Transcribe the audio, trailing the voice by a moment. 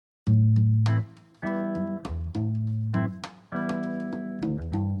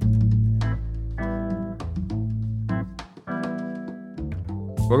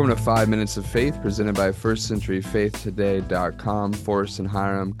Welcome to 5 Minutes of Faith, presented by firstcenturyfaithtoday.com. Forrest and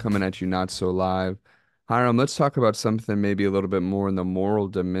Hiram coming at you not so live. Hiram, let's talk about something maybe a little bit more in the moral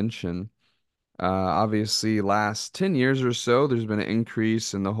dimension. Obviously, last 10 years or so, there's been an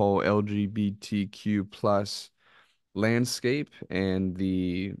increase in the whole LGBTQ plus landscape and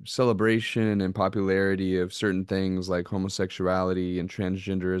the celebration and popularity of certain things like homosexuality and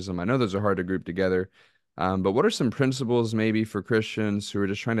transgenderism. I know those are hard to group together, but what are some principles maybe for Christians who are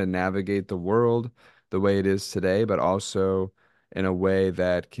just trying to navigate the world the way it is today, but also in a way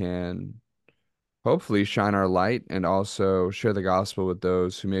that can hopefully shine our light and also share the gospel with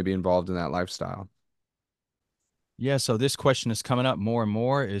those who may be involved in that lifestyle? Yeah, so this question is coming up more and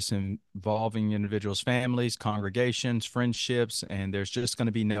more. It's involving individuals' families, congregations, friendships, and there's just going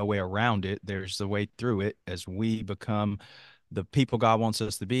to be no way around it. There's a way through it as we become the people God wants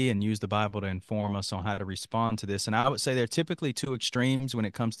us to be and use the Bible to inform us on how to respond to this. And I would say there are typically two extremes when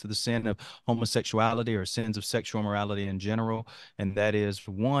it comes to the sin of homosexuality or sins of sexual immorality in general. And that is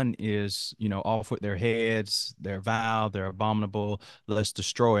one is, off with their heads, they're vile, they're abominable, let's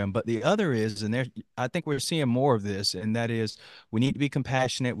destroy them. But the other is, and there, I think we're seeing more of this, and that is we need to be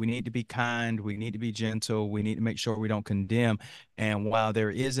compassionate, we need to be kind, we need to be gentle, we need to make sure we don't condemn. And while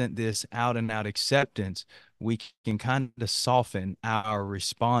there isn't this out and out acceptance, we can kind of soften our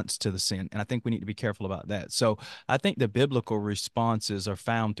response to the sin. And I think we need to be careful about that. So I think the biblical responses are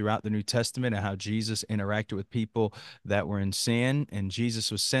found throughout the New Testament and how Jesus interacted with people that were in sin. And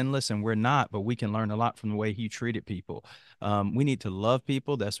Jesus was sinless and we're not, but we can learn a lot from the way he treated people. We need to love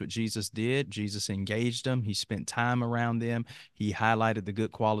people. That's what Jesus did. Jesus engaged them. He spent time around them. He highlighted the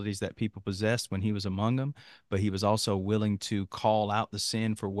good qualities that people possessed when he was among them, but he was also willing to call out the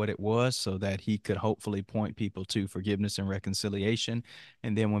sin for what it was so that he could hopefully point people to forgiveness and reconciliation.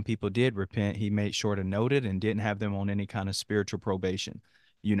 And then when people did repent, he made sure to note it and didn't have them on any kind of spiritual probation.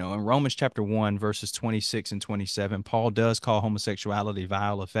 In Romans chapter 1, verses 26 and 27, Paul does call homosexuality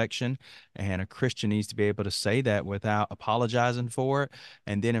vile affection, and a Christian needs to be able to say that without apologizing for it.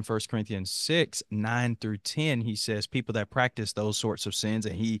 And then in First Corinthians 6, 9 through 10, he says people that practice those sorts of sins,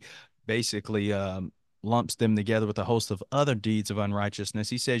 and he basically lumps them together with a host of other deeds of unrighteousness.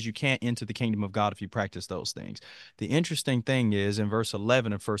 He says you can't enter the kingdom of God if you practice those things. The interesting thing is in verse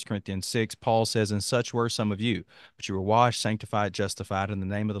 11 of First Corinthians 6, Paul says, and such were some of you, but you were washed, sanctified, justified in the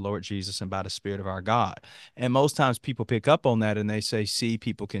name of the Lord Jesus and by the Spirit of our God. And most times people pick up on that and they say, see,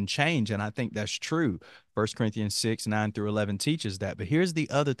 people can change. And I think that's true. First Corinthians 6, 9 through 11 teaches that. But here's the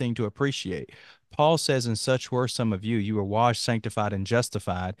other thing to appreciate. Paul says, and such were some of you, you were washed, sanctified, and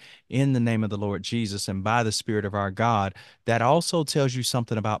justified in the name of the Lord Jesus and by the Spirit of our God. That also tells you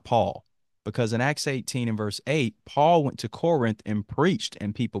something about Paul. Because in Acts 18 and verse 8, Paul went to Corinth and preached,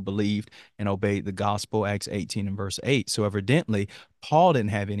 and people believed and obeyed the gospel, Acts 18 and verse 8. So evidently, Paul didn't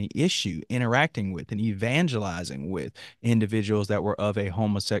have any issue interacting with and evangelizing with individuals that were of a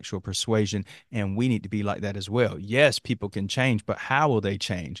homosexual persuasion. And we need to be like that as well. Yes, people can change, but how will they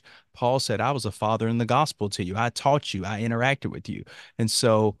change? Paul said, I was a father in the gospel to you. I taught you, I interacted with you. And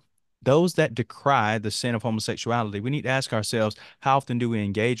so those that decry the sin of homosexuality, we need to ask ourselves, how often do we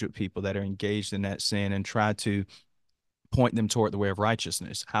engage with people that are engaged in that sin and try to point them toward the way of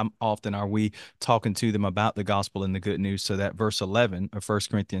righteousness? How often are we talking to them about the gospel and the good news so that verse 11 of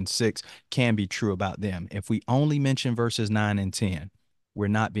First Corinthians 6 can be true about them? If we only mention verses 9 and 10, we're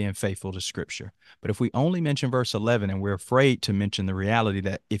not being faithful to scripture. But if we only mention verse 11 and we're afraid to mention the reality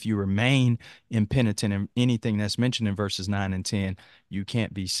that if you remain impenitent in anything that's mentioned in verses 9 and 10, you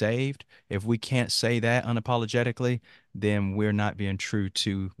can't be saved. If we can't say that unapologetically, then we're not being true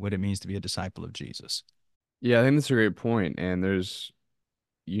to what it means to be a disciple of Jesus. Yeah, I think that's a great point. And there's,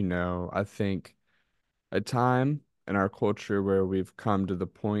 I think a time in our culture where we've come to the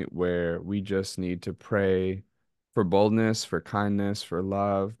point where we just need to pray for boldness, for kindness, for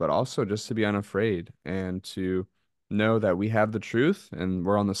love, but also just to be unafraid and to know that we have the truth and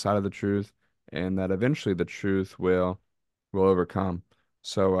we're on the side of the truth and that eventually the truth will overcome.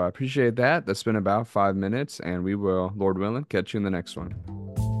 So I appreciate that. That's been about 5 minutes and we will, Lord willing, catch you in the next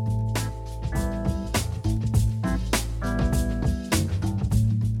one.